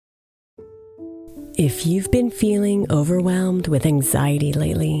If you've been feeling overwhelmed with anxiety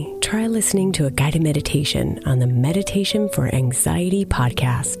lately, try listening to a guided meditation on the Meditation for Anxiety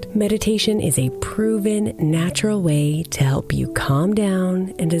podcast. Meditation is a proven, natural way to help you calm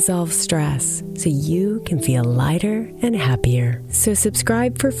down and dissolve stress so you can feel lighter and happier. So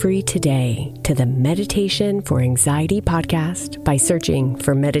subscribe for free today to the Meditation for Anxiety podcast by searching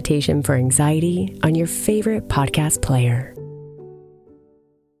for Meditation for Anxiety on your favorite podcast player.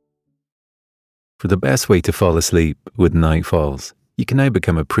 For the best way to fall asleep with Nightfalls, you can now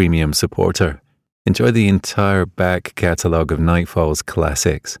become a premium supporter. Enjoy the entire back catalogue of Nightfalls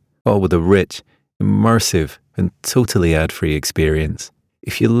classics, all with a rich, immersive, and totally ad-free experience.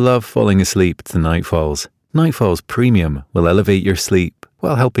 If you love falling asleep to Nightfalls, Nightfalls Premium will elevate your sleep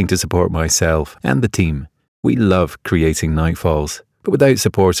while helping to support myself and the team. We love creating Nightfalls, but without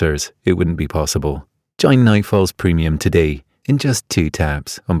supporters, it wouldn't be possible. Join Nightfalls Premium today in just 2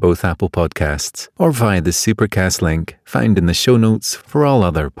 taps on both Apple Podcasts or via the Supercast link found in the show notes for all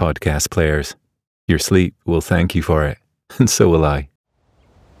other podcast players. Your sleep will thank you for it, and so will I.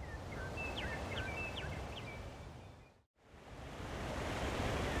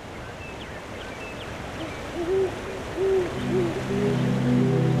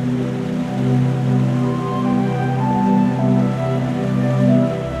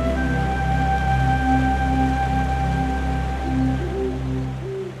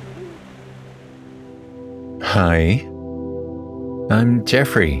 Hi, I'm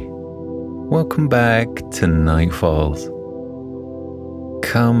Jeffrey. Welcome back to Nightfalls.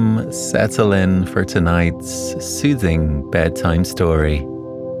 Come settle in for tonight's soothing bedtime story.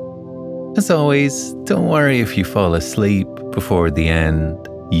 As always, don't worry if you fall asleep before the end.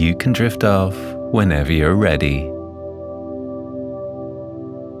 You can drift off whenever you're ready.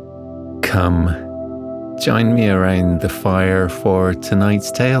 Come, join me around the fire for tonight's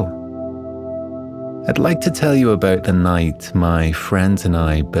tale. I'd like to tell you about the night my friends and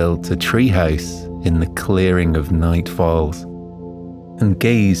I built a treehouse in the clearing of Nightfalls and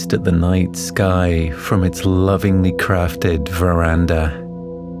gazed at the night sky from its lovingly crafted veranda.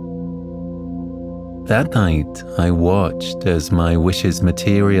 That night, I watched as my wishes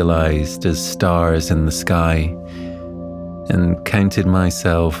materialized as stars in the sky and counted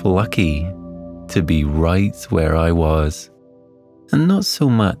myself lucky to be right where I was, and not so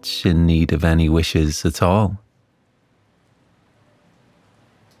much in need of any wishes at all.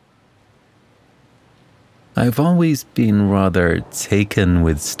 I've always been rather taken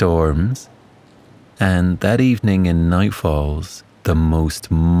with storms, and that evening in Nightfalls, the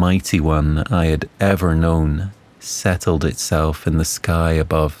most mighty one I had ever known settled itself in the sky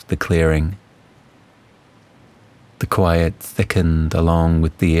above the clearing. The quiet thickened along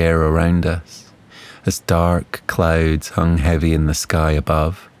with the air around us, as dark clouds hung heavy in the sky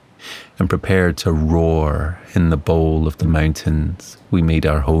above and prepared to roar in the bowl of the mountains we made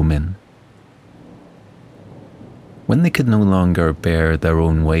our home in. When they could no longer bear their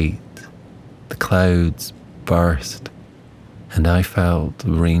own weight, the clouds burst and I felt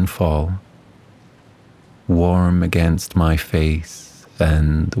rainfall, warm against my face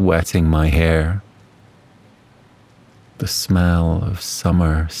and wetting my hair. The smell of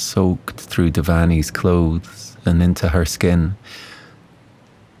summer soaked through Devani's clothes and into her skin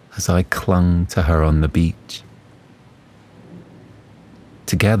as I clung to her on the beach.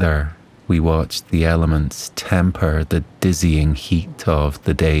 Together, we watched the elements temper the dizzying heat of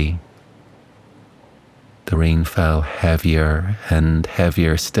the day. The rain fell heavier and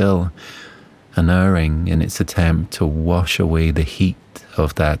heavier still, unerring in its attempt to wash away the heat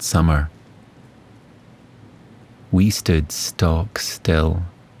of that summer. We stood stock still,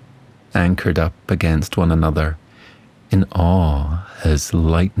 anchored up against one another, in awe as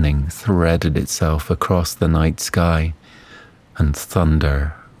lightning threaded itself across the night sky and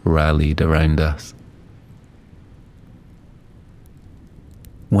thunder rallied around us.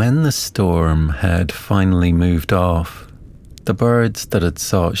 When the storm had finally moved off, the birds that had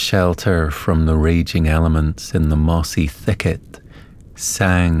sought shelter from the raging elements in the mossy thicket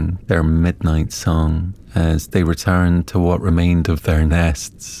sang their midnight song as they returned to what remained of their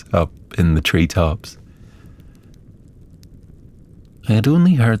nests up in the treetops. I had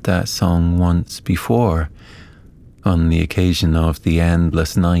only heard that song once before, on the occasion of the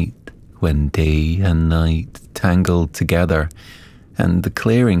endless night when day and night tangled together and the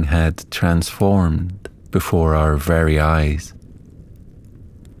clearing had transformed before our very eyes.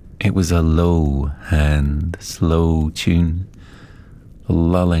 It was a low and slow tune,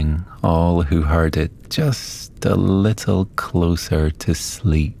 lulling all who heard it just a little closer to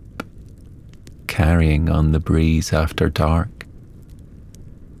sleep, carrying on the breeze after dark.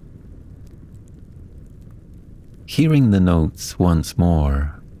 Hearing the notes once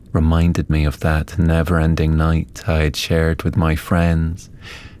more reminded me of that never-ending night I had shared with my friends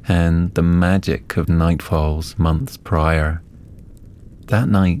and the magic of nightfalls months prior. That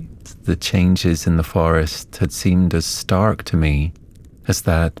night, the changes in the forest had seemed as stark to me as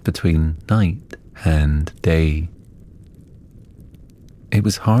that between night and day. It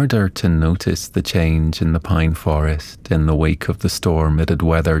was harder to notice the change in the pine forest in the wake of the storm it had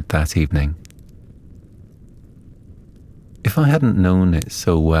weathered that evening. If I hadn't known it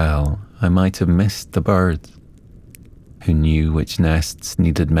so well, I might have missed the birds, who knew which nests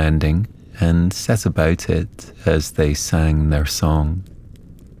needed mending and set about it as they sang their song.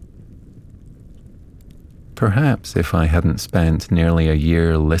 Perhaps if I hadn't spent nearly a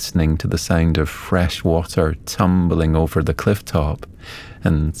year listening to the sound of fresh water tumbling over the cliff top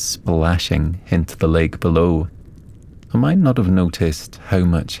and splashing into the lake below, I might not have noticed how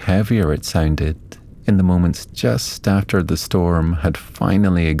much heavier it sounded in the moments just after the storm had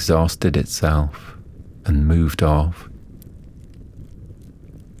finally exhausted itself and moved off.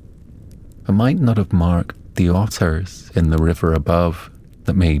 I might not have marked the otters in the river above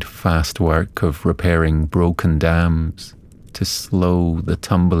that made fast work of repairing broken dams to slow the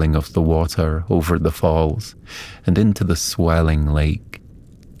tumbling of the water over the falls and into the swelling lake.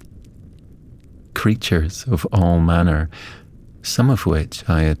 Creatures of all manner, some of which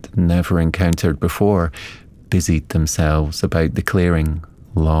I had never encountered before, busied themselves about the clearing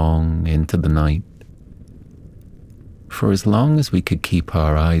long into the night. For as long as we could keep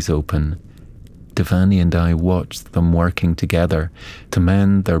our eyes open, Devani and I watched them working together to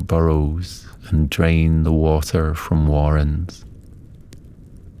mend their burrows and drain the water from warrens.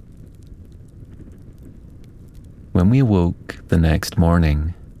 When we awoke the next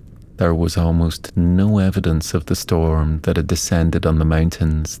morning, there was almost no evidence of the storm that had descended on the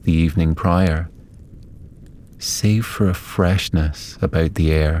mountains the evening prior, save for a freshness about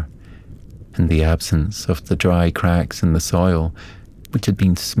the air and the absence of the dry cracks in the soil which had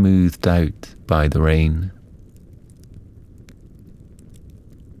been smoothed out by the rain.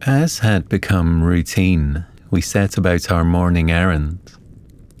 As had become routine, we set about our morning errands,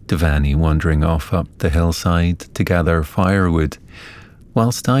 Devani wandering off up the hillside to gather firewood,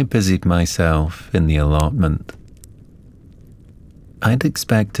 whilst I busied myself in the allotment. I'd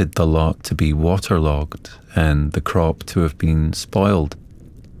expected the lot to be waterlogged and the crop to have been spoiled.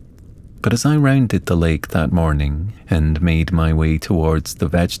 But as I rounded the lake that morning and made my way towards the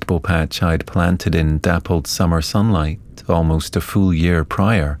vegetable patch I'd planted in dappled summer sunlight almost a full year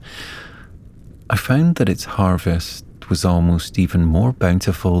prior, I found that its harvest was almost even more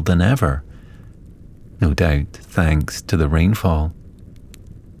bountiful than ever, no doubt thanks to the rainfall.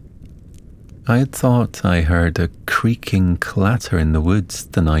 I had thought I heard a creaking clatter in the woods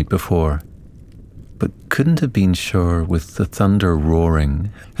the night before, but couldn't have been sure with the thunder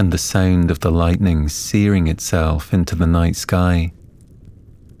roaring and the sound of the lightning searing itself into the night sky.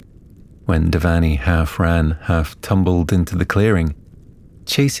 When Devani half ran, half tumbled into the clearing,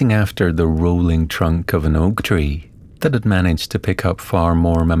 chasing after the rolling trunk of an oak tree that had managed to pick up far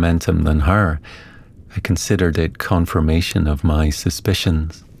more momentum than her, I considered it confirmation of my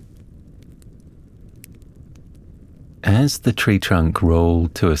suspicions. As the tree trunk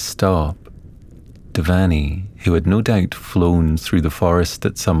rolled to a stop, Devani, who had no doubt flown through the forest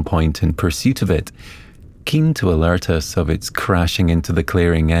at some point in pursuit of it, keen to alert us of its crashing into the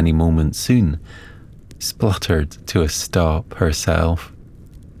clearing any moment soon, spluttered to a stop herself.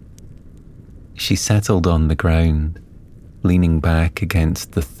 She settled on the ground, leaning back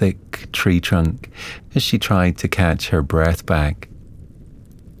against the thick tree trunk as she tried to catch her breath back.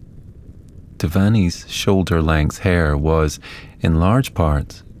 Devani's shoulder-length hair was, in large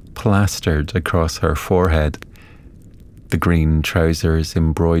part, plastered across her forehead. The green trousers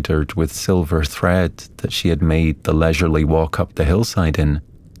embroidered with silver thread that she had made the leisurely walk up the hillside in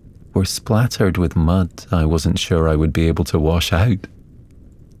were splattered with mud I wasn't sure I would be able to wash out.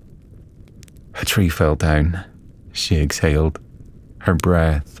 A tree fell down, she exhaled, her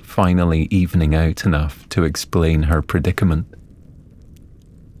breath finally evening out enough to explain her predicament.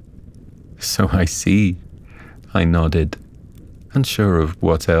 So I see, I nodded, unsure of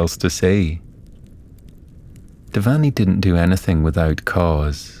what else to say. Devani didn't do anything without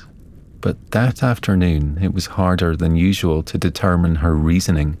cause, but that afternoon it was harder than usual to determine her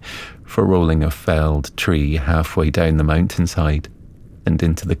reasoning for rolling a felled tree halfway down the mountainside and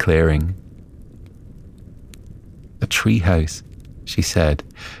into the clearing. A tree house, she said,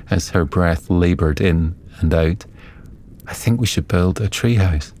 as her breath laboured in and out. I think we should build a tree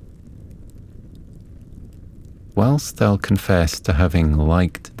house. Whilst I'll confess to having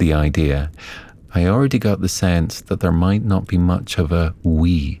liked the idea, I already got the sense that there might not be much of a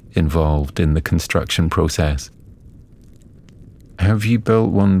we involved in the construction process. Have you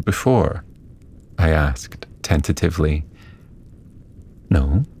built one before? I asked, tentatively.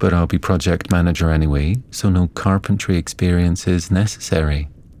 No, but I'll be project manager anyway, so no carpentry experience is necessary.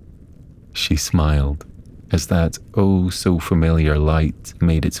 She smiled, as that oh-so-familiar light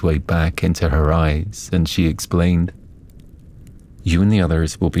made its way back into her eyes, and she explained, You and the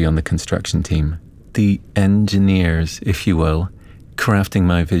others will be on the construction team, the engineers, if you will, crafting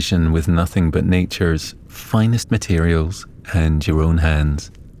my vision with nothing but nature's finest materials and your own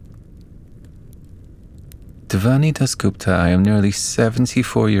hands. Devani Dasgupta, I am nearly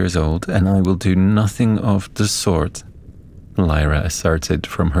 74 years old, and I will do nothing of the sort, Lyra asserted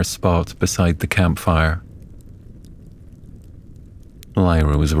from her spot beside the campfire.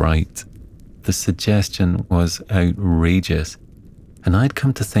 Lyra was right. The suggestion was outrageous, and I'd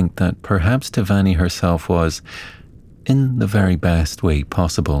come to think that perhaps Devani herself was, in the very best way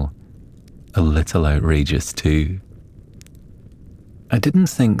possible, a little outrageous too. I didn't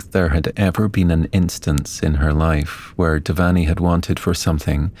think there had ever been an instance in her life where Devani had wanted for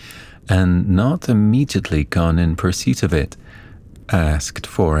something and not immediately gone in pursuit of it, asked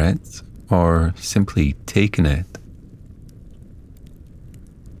for it, or simply taken it.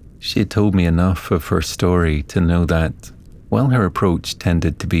 She had told me enough of her story to know that, while her approach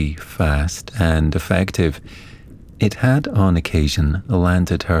tended to be fast and effective, it had on occasion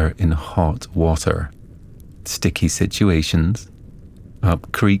landed her in hot water, sticky situations,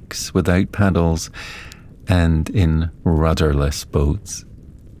 up creeks without paddles, and in rudderless boats.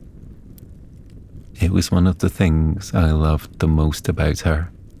 It was one of the things I loved the most about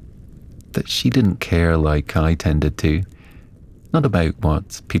her, that she didn't care like I tended to, not about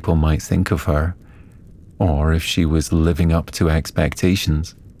what people might think of her, or if she was living up to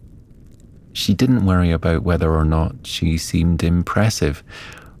expectations. She didn't worry about whether or not she seemed impressive,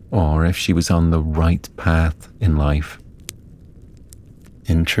 or if she was on the right path in life.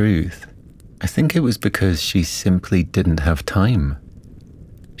 In truth, I think it was because she simply didn't have time.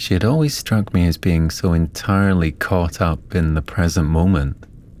 She had always struck me as being so entirely caught up in the present moment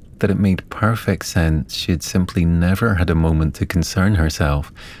that it made perfect sense she had simply never had a moment to concern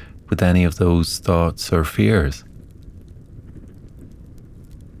herself with any of those thoughts or fears.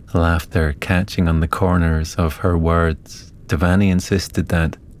 Laughter catching on the corners of her words, Devani insisted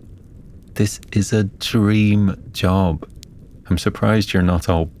that this is a dream job. I'm surprised you're not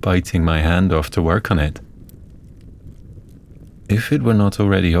all biting my hand off to work on it. If it were not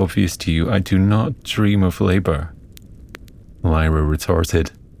already obvious to you, I do not dream of labour, Lyra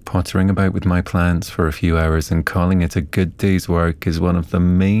retorted, pottering about with my plants for a few hours and calling it a good day's work is one of the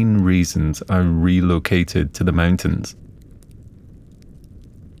main reasons I relocated to the mountains.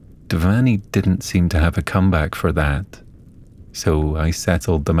 Devani didn't seem to have a comeback for that, so I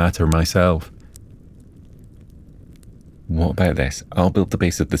settled the matter myself. What about this? I'll build the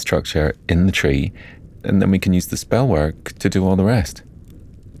base of the structure in the tree, and then we can use the spell work to do all the rest,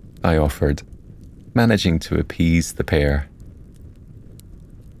 I offered, managing to appease the pair.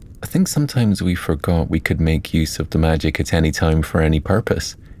 I think sometimes we forgot we could make use of the magic at any time for any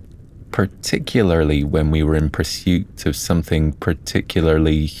purpose, particularly when we were in pursuit of something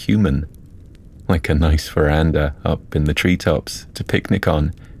particularly human, like a nice veranda up in the treetops to picnic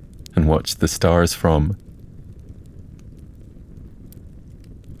on and watch the stars from.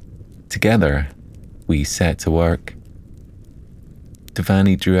 Together, we set to work.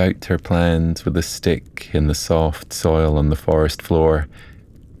 Devani drew out her plans with a stick in the soft soil on the forest floor,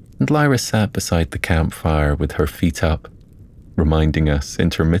 and Lyra sat beside the campfire with her feet up, reminding us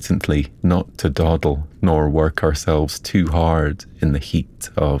intermittently not to dawdle nor work ourselves too hard in the heat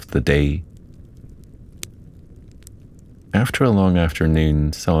of the day. After a long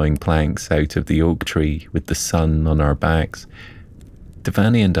afternoon sawing planks out of the oak tree with the sun on our backs,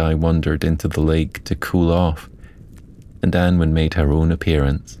 Devani and I wandered into the lake to cool off, and Anwen made her own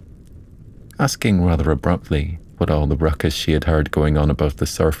appearance, asking rather abruptly what all the ruckus she had heard going on above the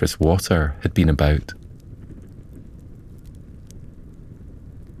surface water had been about.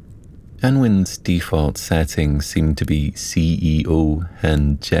 Anwen's default setting seemed to be CEO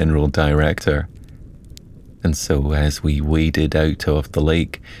and General Director, and so as we waded out of the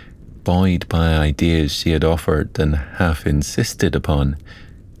lake, buoyed by ideas she had offered and half insisted upon,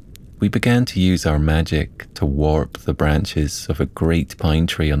 we began to use our magic to warp the branches of a great pine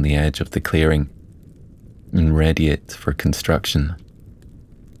tree on the edge of the clearing and ready it for construction.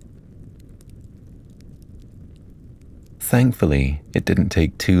 Thankfully, it didn't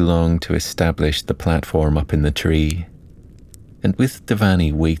take too long to establish the platform up in the tree. And with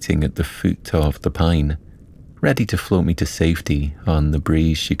Devani waiting at the foot of the pine, ready to float me to safety on the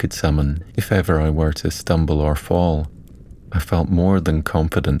breeze she could summon if ever I were to stumble or fall, I felt more than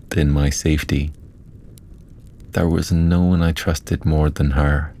confident in my safety. There was no one I trusted more than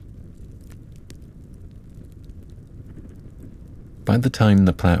her. By the time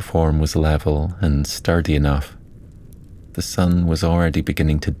the platform was level and sturdy enough, the sun was already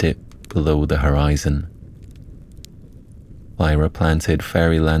beginning to dip below the horizon. Lyra planted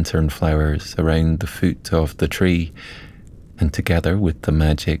fairy lantern flowers around the foot of the tree, and together with the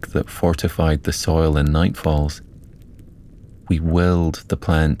magic that fortified the soil in nightfalls, we willed the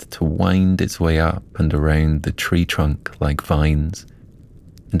plant to wind its way up and around the tree trunk like vines,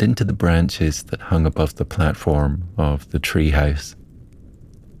 and into the branches that hung above the platform of the tree house.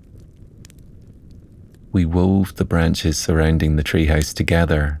 We wove the branches surrounding the treehouse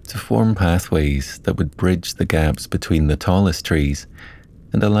together to form pathways that would bridge the gaps between the tallest trees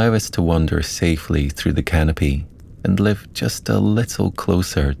and allow us to wander safely through the canopy and live just a little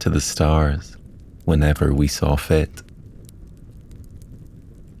closer to the stars whenever we saw fit.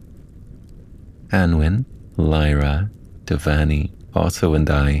 Anwin, Lyra, Devani, Otto and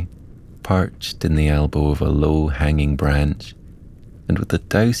I perched in the elbow of a low-hanging branch, and with the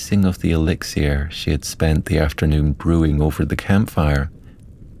dousing of the elixir she had spent the afternoon brewing over the campfire,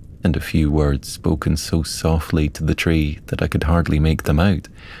 and a few words spoken so softly to the tree that I could hardly make them out,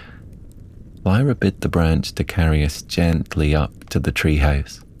 Lyra bid the branch to carry us gently up to the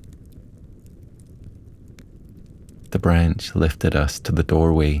treehouse. The branch lifted us to the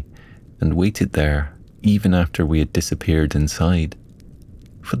doorway and waited there even after we had disappeared inside,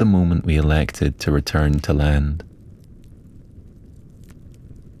 for the moment we elected to return to land.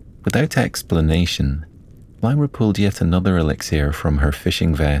 Without explanation, Lyra pulled yet another elixir from her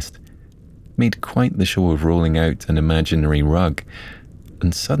fishing vest, made quite the show of rolling out an imaginary rug,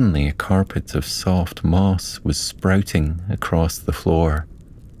 and suddenly a carpet of soft moss was sprouting across the floor.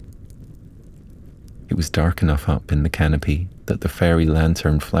 It was dark enough up in the canopy that the fairy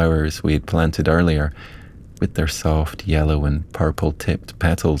lantern flowers we had planted earlier, with their soft yellow and purple-tipped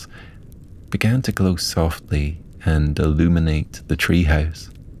petals, began to glow softly and illuminate the treehouse.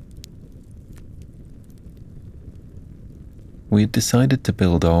 We had decided to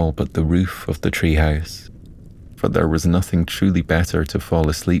build all but the roof of the treehouse, for there was nothing truly better to fall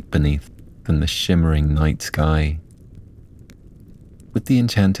asleep beneath than the shimmering night sky. With the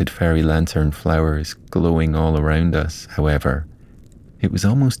enchanted fairy lantern flowers glowing all around us, however, it was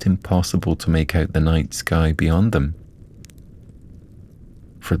almost impossible to make out the night sky beyond them.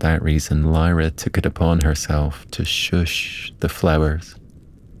 For that reason, Lyra took it upon herself to shush the flowers.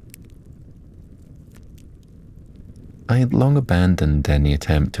 I had long abandoned any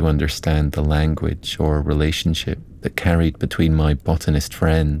attempt to understand the language or relationship that carried between my botanist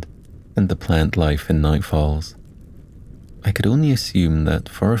friend and the plant life in Nightfalls. I could only assume that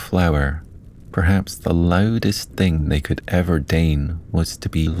for a flower, perhaps the loudest thing they could ever deign was to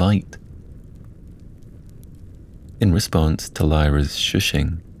be light. In response to Lyra's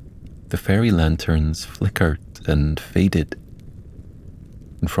shushing, the fairy lanterns flickered and faded,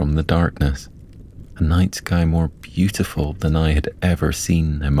 and from the darkness, a night sky more beautiful than I had ever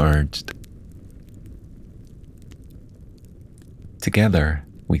seen emerged. Together,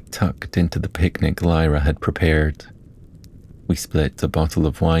 we tucked into the picnic Lyra had prepared. We split a bottle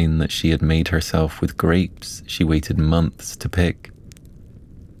of wine that she had made herself with grapes she waited months to pick.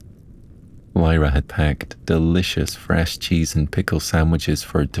 Lyra had packed delicious fresh cheese and pickle sandwiches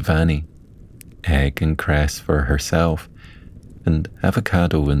for Devani, egg and cress for herself, and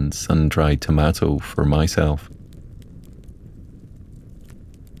avocado and sun-dried tomato for myself.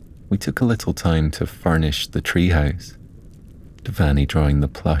 We took a little time to furnish the treehouse, Devani drawing the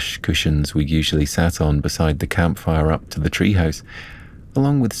plush cushions we usually sat on beside the campfire up to the treehouse,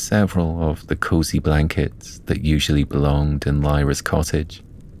 along with several of the cozy blankets that usually belonged in Lyra's cottage.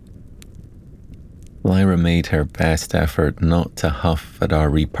 Lyra made her best effort not to huff at our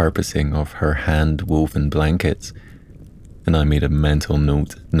repurposing of her hand-woven blankets, and I made a mental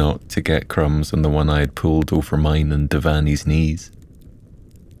note not to get crumbs on the one I had pulled over mine and Devani's knees.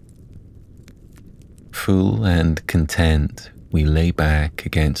 Full and content, we lay back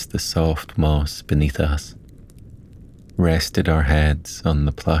against the soft moss beneath us, rested our heads on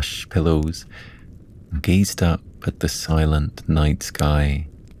the plush pillows, and gazed up at the silent night sky.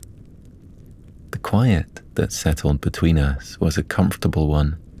 The quiet that settled between us was a comfortable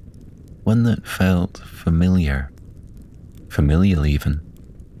one that felt familial even.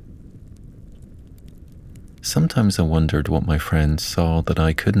 Sometimes I wondered what my friends saw that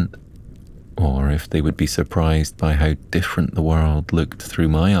I couldn't, or if they would be surprised by how different the world looked through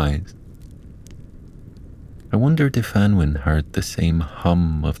my eyes. I wondered if Anwen heard the same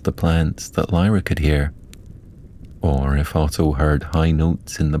hum of the plants that Lyra could hear, or if Otto heard high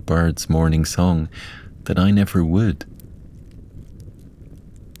notes in the bird's morning song that I never would.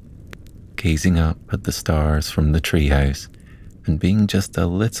 Gazing up at the stars from the treehouse and being just a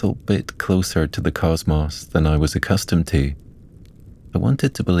little bit closer to the cosmos than I was accustomed to, I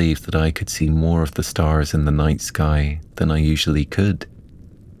wanted to believe that I could see more of the stars in the night sky than I usually could.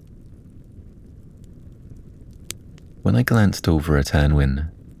 When I glanced over at Anwen,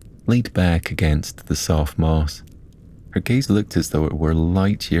 laid back against the soft moss, her gaze looked as though it were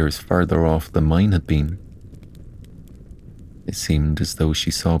light years further off than mine had been. It seemed as though she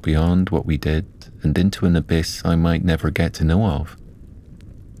saw beyond what we did and into an abyss I might never get to know of.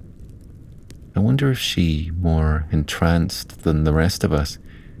 I wonder if she, more entranced than the rest of us,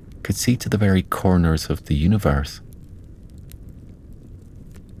 could see to the very corners of the universe.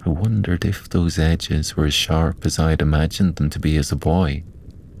 I wondered if those edges were as sharp as I had imagined them to be as a boy,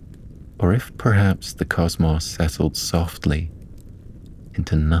 or if perhaps the cosmos settled softly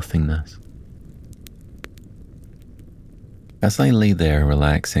into nothingness. As I lay there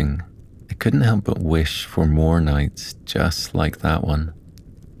relaxing, I couldn't help but wish for more nights just like that one.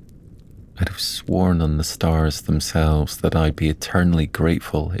 I'd have sworn on the stars themselves that I'd be eternally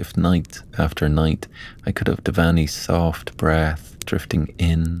grateful if night after night I could have Devani's soft breath drifting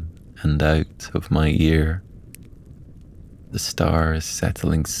in and out of my ear, the stars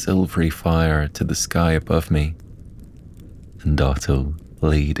settling silvery fire to the sky above me, and Otto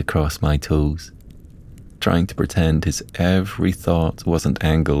laid across my toes, trying to pretend his every thought wasn't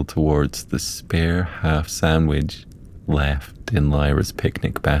angled towards the spare half sandwich left in Lyra's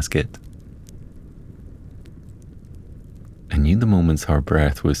picnic basket. I knew the moments our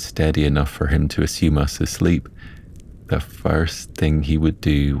breath was steady enough for him to assume us asleep, the first thing he would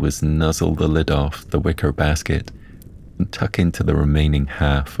do was nuzzle the lid off the wicker basket and tuck into the remaining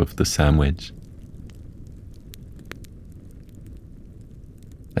half of the sandwich.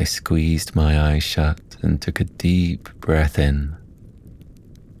 I squeezed my eyes shut and took a deep breath in,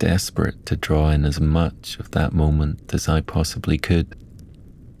 desperate to draw in as much of that moment as I possibly could.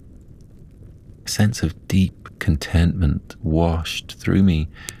 A sense of deep contentment washed through me,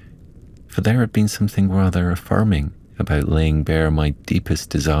 for there had been something rather affirming about laying bare my deepest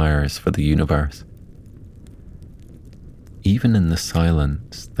desires for the universe. Even in the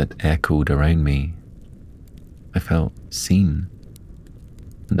silence that echoed around me, I felt seen,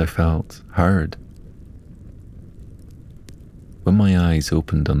 and I felt heard. When my eyes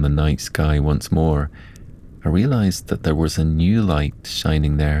opened on the night sky once more, I realized that there was a new light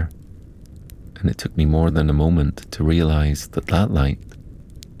shining there, and it took me more than a moment to realize that that light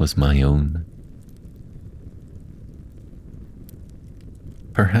was my own.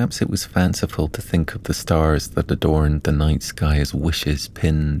 Perhaps it was fanciful to think of the stars that adorned the night sky as wishes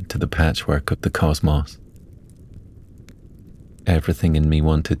pinned to the patchwork of the cosmos. Everything in me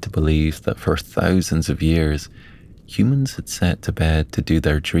wanted to believe that for thousands of years, humans had sat to bed to do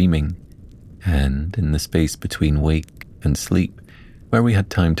their dreaming, and in the space between wake and sleep, where we had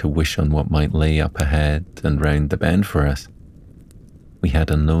time to wish on what might lay up ahead and round the bend for us, we had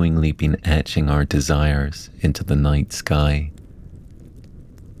unknowingly been etching our desires into the night sky.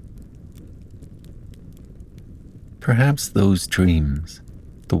 Perhaps those dreams,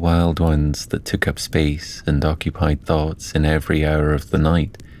 the wild ones that took up space and occupied thoughts in every hour of the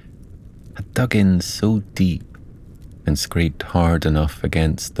night, had dug in so deep and scraped hard enough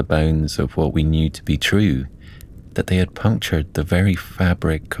against the bounds of what we knew to be true that they had punctured the very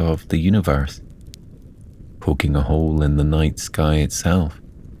fabric of the universe, poking a hole in the night sky itself.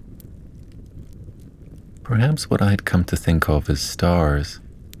 Perhaps what I had come to think of as stars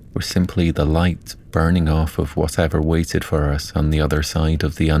were simply the light burning off of whatever waited for us on the other side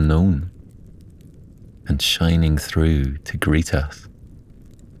of the unknown, and shining through to greet us.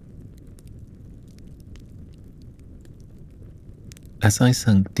 As I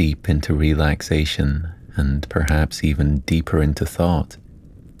sunk deep into relaxation, and perhaps even deeper into thought,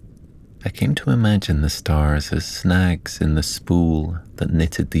 I came to imagine the stars as snags in the spool that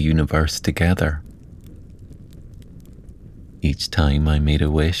knitted the universe together. Each time I made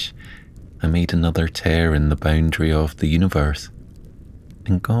a wish, I made another tear in the boundary of the universe,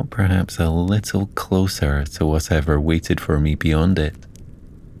 and got perhaps a little closer to whatever waited for me beyond it,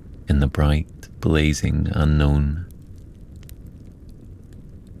 in the bright, blazing unknown.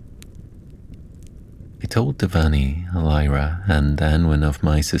 I told Devani, Lyra, and Anwen of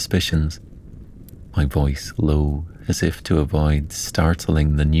my suspicions, my voice low as if to avoid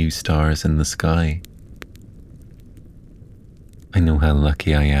startling the new stars in the sky. I know how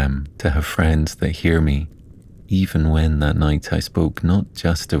lucky I am to have friends that hear me, even when that night I spoke not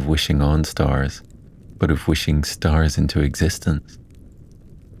just of wishing on stars, but of wishing stars into existence.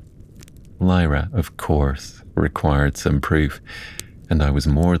 Lyra, of course, required some proof, and I was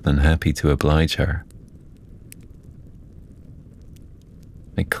more than happy to oblige her.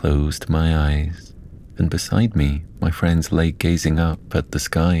 I closed my eyes, and beside me, my friends lay gazing up at the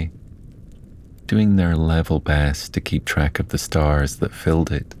sky, doing their level best to keep track of the stars that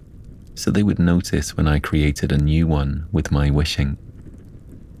filled it, so they would notice when I created a new one with my wishing.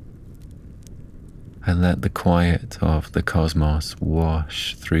 I let the quiet of the cosmos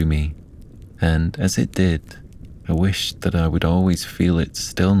wash through me, and as it did, I wished that I would always feel its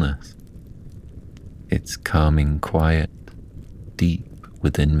stillness, its calming quiet deep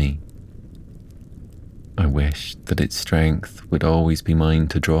within me. I wished that its strength would always be mine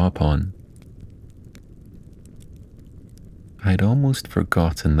to draw upon. I had almost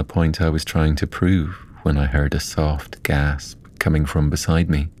forgotten the point I was trying to prove when I heard a soft gasp coming from beside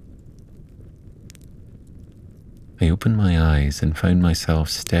me. I opened my eyes and found myself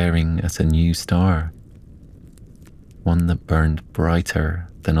staring at a new star, one that burned brighter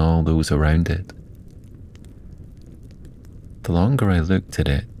than all those around it. The longer I looked at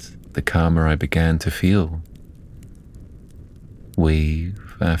it, the calmer I began to feel.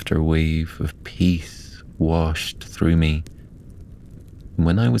 Wave after wave of peace washed through me, and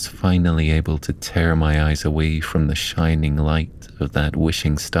when I was finally able to tear my eyes away from the shining light of that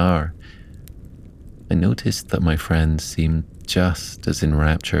wishing star, I noticed that my friends seemed just as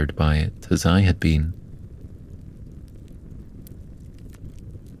enraptured by it as I had been.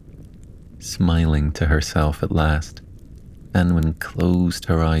 Smiling to herself at last, Anwen closed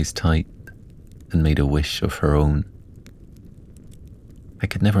her eyes tight and made a wish of her own. I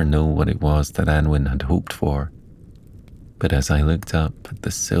could never know what it was that Anwen had hoped for, but as I looked up at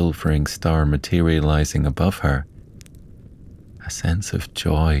the silvering star materializing above her, a sense of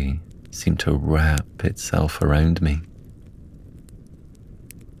joy seemed to wrap itself around me.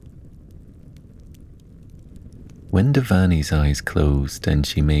 When Devani's eyes closed and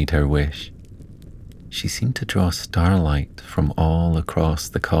she made her wish, she seemed to draw starlight from all across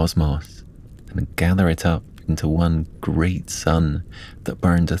the cosmos and gather it up into one great sun that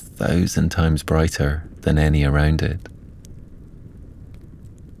burned 1,000 times brighter than any around it.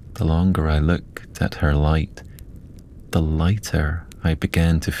 The longer I looked at her light, the lighter I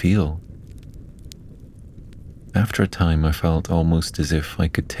began to feel. After a time, I felt almost as if I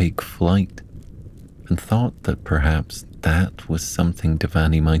could take flight, and thought that perhaps that was something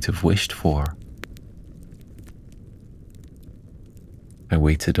Devani might have wished for. I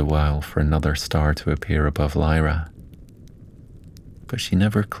waited a while for another star to appear above Lyra, but she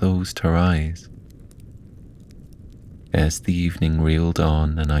never closed her eyes. As the evening reeled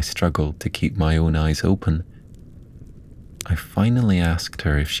on and I struggled to keep my own eyes open, I finally asked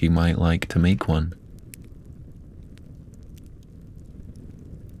her if she might like to make one.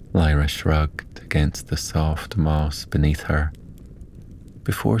 Lyra shrugged against the soft moss beneath her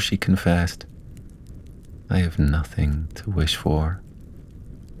before she confessed, "I have nothing to wish for,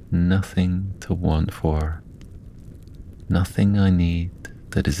 nothing to want for, nothing I need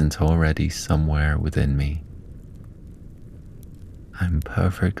that isn't already somewhere within me. I'm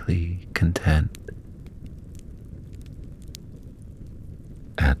perfectly content."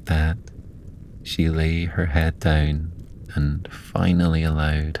 At that, she lay her head down and finally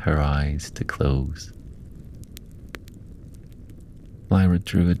allowed her eyes to close. Lyra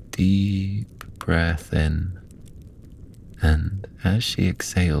drew a deep breath in, and as she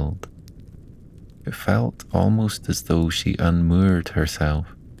exhaled, it felt almost as though she unmoored herself,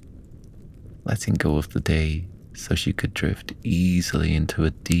 letting go of the day so she could drift easily into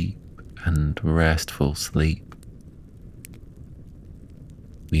a deep and restful sleep.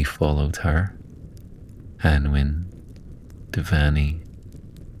 We followed her, Anwen, Devani,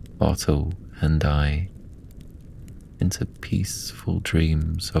 Otto, and I, into peaceful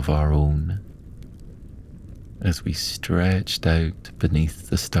dreams of our own, as we stretched out beneath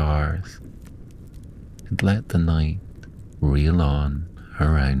the stars and let the night reel on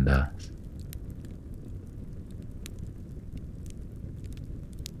around us.